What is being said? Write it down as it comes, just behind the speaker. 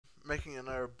making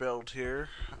another build here.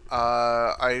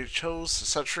 I chose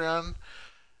Citrion,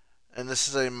 and this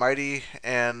is a Mighty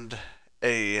and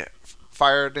a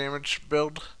fire damage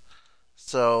build.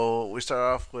 So we start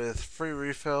off with free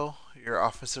refill. Your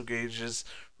offensive gauges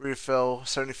refill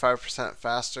 75%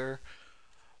 faster,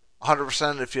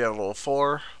 100% if you have level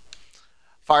 4.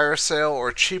 Fire sale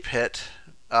or cheap hit.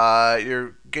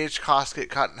 Your gauge costs get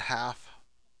cut in half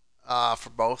for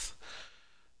both.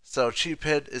 So cheap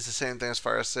hit is the same thing as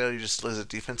fire sale, you just lose a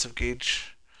defensive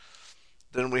gauge.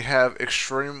 Then we have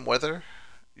extreme weather.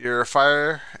 Your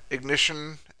fire,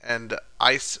 ignition, and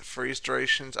ice freeze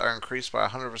durations are increased by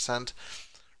 100%.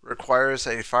 Requires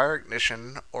a fire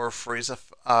ignition or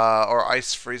or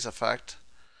ice freeze effect.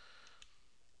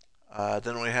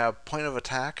 Then we have point of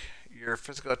attack. Your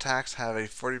physical attacks have a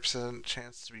 40%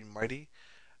 chance to be mighty.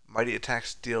 Mighty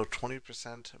attacks deal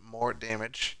 20% more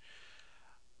damage.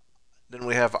 Then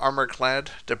we have armor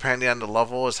clad. Depending on the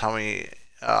level, is how many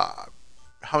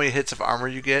hits of armor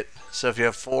you get. So if you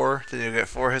have 4, then you get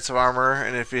 4 hits of armor,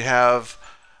 and if you have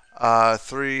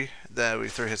 3, then it'll be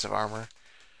 3 hits of armor.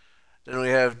 Then we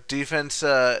have defense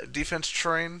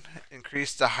terrain.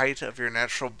 Increase the height of your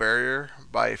natural barrier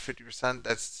by 50%.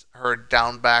 That's her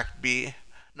down back B,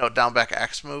 no down back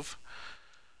X move.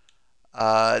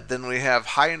 Then we have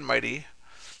high and mighty.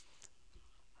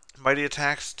 Mighty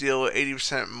attacks deal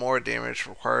 80% more damage.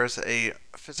 Requires a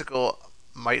physical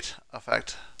might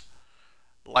effect.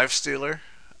 Life Stealer.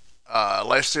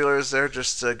 Life Stealer is there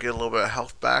just to get a little bit of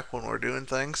health back when we're doing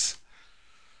things.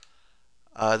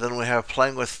 Then we have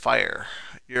Playing with Fire.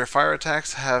 Your fire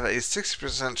attacks have a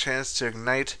 60% chance to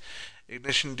ignite.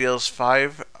 Ignition deals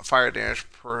 5 fire damage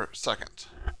per second.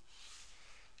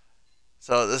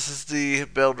 So this is the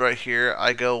build right here.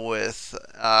 I go with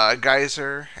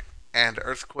Geyser and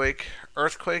Earthquake.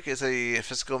 Earthquake is a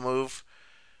physical move,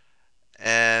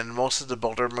 and most of the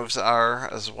builder moves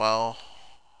are as well.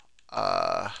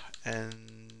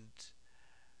 And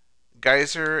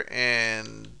Geyser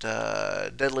and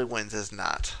Deadly Winds is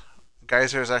not.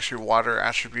 Geyser is actually water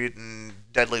attribute, and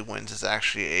Deadly Winds is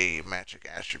actually a magic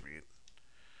attribute.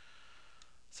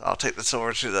 So I'll take this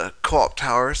over to the co-op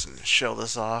towers and show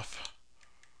this off.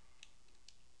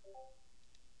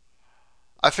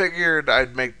 I figured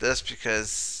I'd make this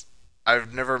because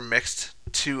I've never mixed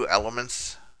 2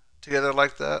 elements together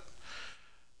like that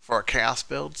for a chaos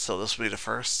build, so this will be the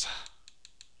first.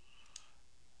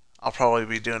 I'll probably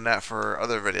be doing that for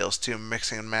other videos too,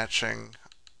 mixing and matching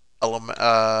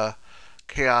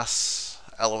chaos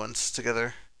elements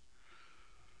together.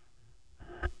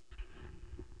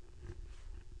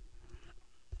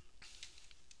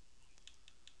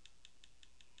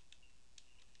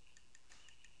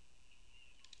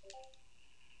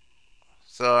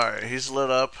 So alright, he's lit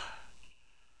up.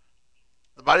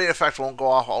 The body effect won't go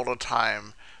off all the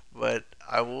time, but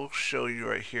I will show you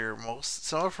right here.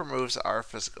 Some of her moves are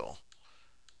physical.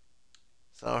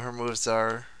 Some of her moves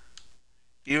are,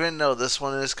 even though this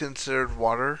one is considered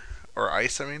water or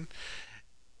ice, I mean,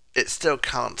 it still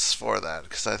counts for that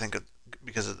because I think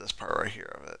because of this part right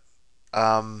here of it.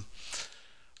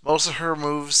 Most of her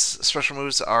moves, special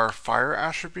moves, are fire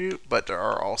attribute, but there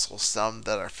are also some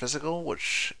that are physical,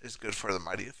 which is good for the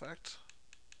mighty effect.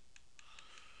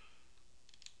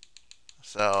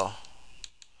 So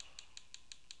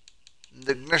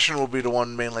the ignition will be the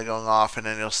one mainly going off, and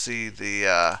then you'll see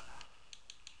the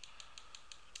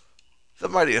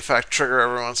mighty effect trigger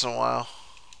every once in a while.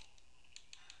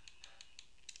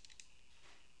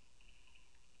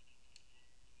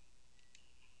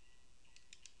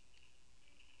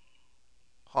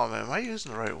 Oh man, am I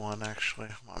using the right one actually?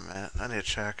 Oh man, I need to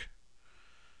check.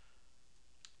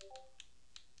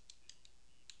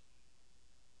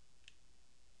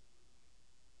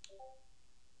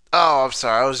 Oh, I'm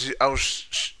sorry. I was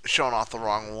showing off the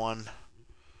wrong one.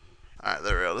 All right,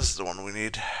 there we go. This is the one we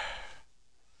need.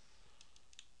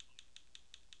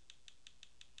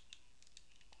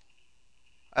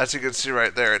 As you can see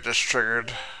right there, it just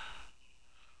triggered.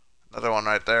 Another one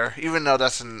right there. Even though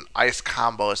that's an ice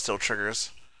combo, it still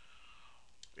triggers.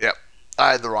 Yep.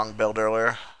 I had the wrong build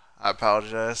earlier. I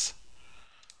apologize.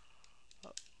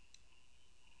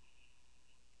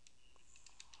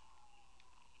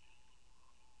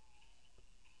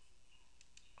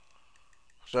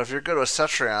 So if you're good with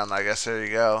Citrion, I guess there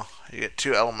you go. You get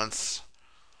 2 elements.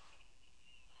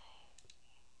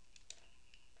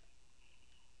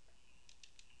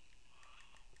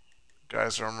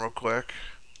 Geyser them real quick.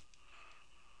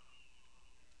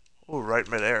 Ooh, right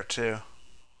midair too.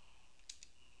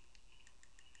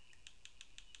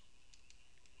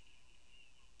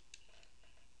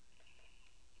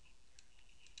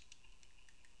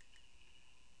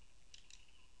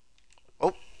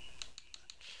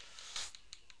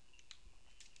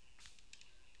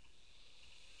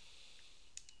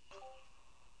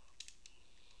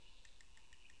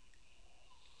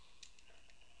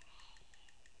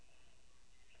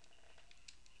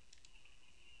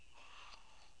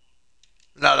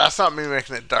 No, that's not me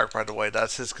making it dark, by the way.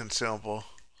 That's his consumable.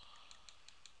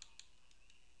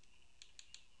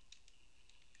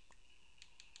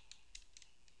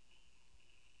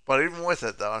 But even with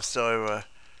it, though, I'm still able to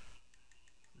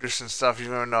do some stuff,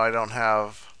 even though I don't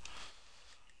have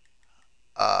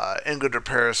ingot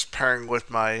repairs pairing with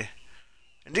my.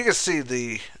 And you can see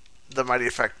the mighty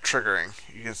effect triggering.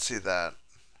 You can see that.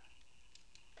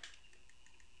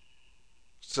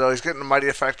 So he's getting the mighty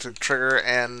effect to trigger,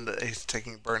 and he's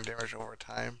taking burn damage over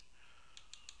time.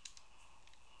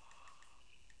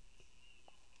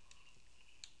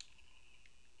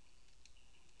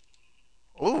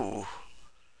 Ooh.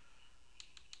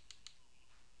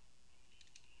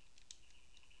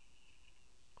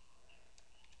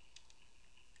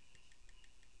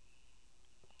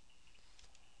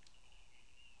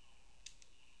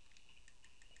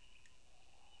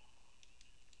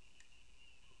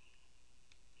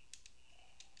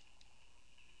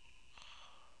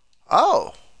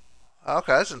 Oh.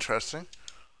 Okay, that's interesting.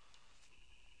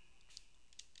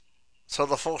 So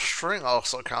the full string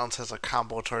also counts as a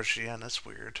combo towards the end. That's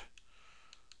weird.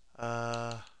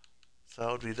 Uh, so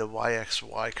that would be the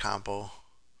YXY combo.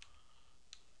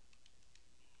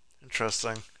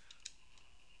 Interesting.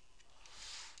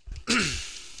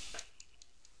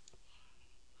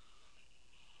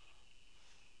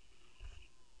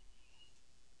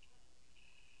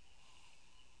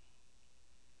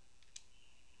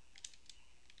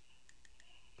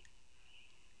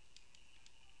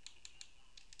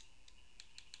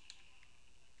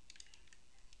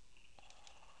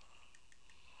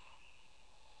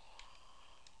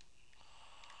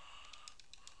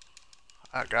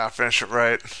 I gotta finish it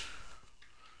right.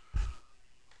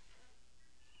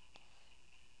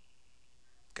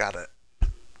 Got it.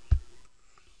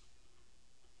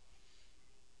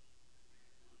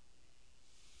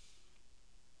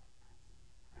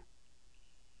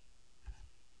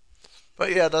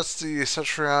 But yeah, that's the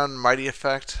Citrion Mighty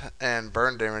effect and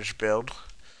burn damage build.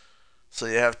 So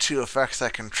you have two effects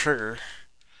that can trigger.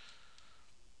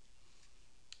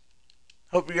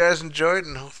 Hope you guys enjoyed,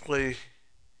 and hopefully,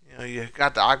 you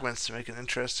got the augments to make an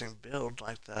interesting build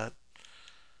like that.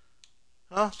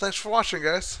 Well, thanks for watching,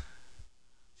 guys.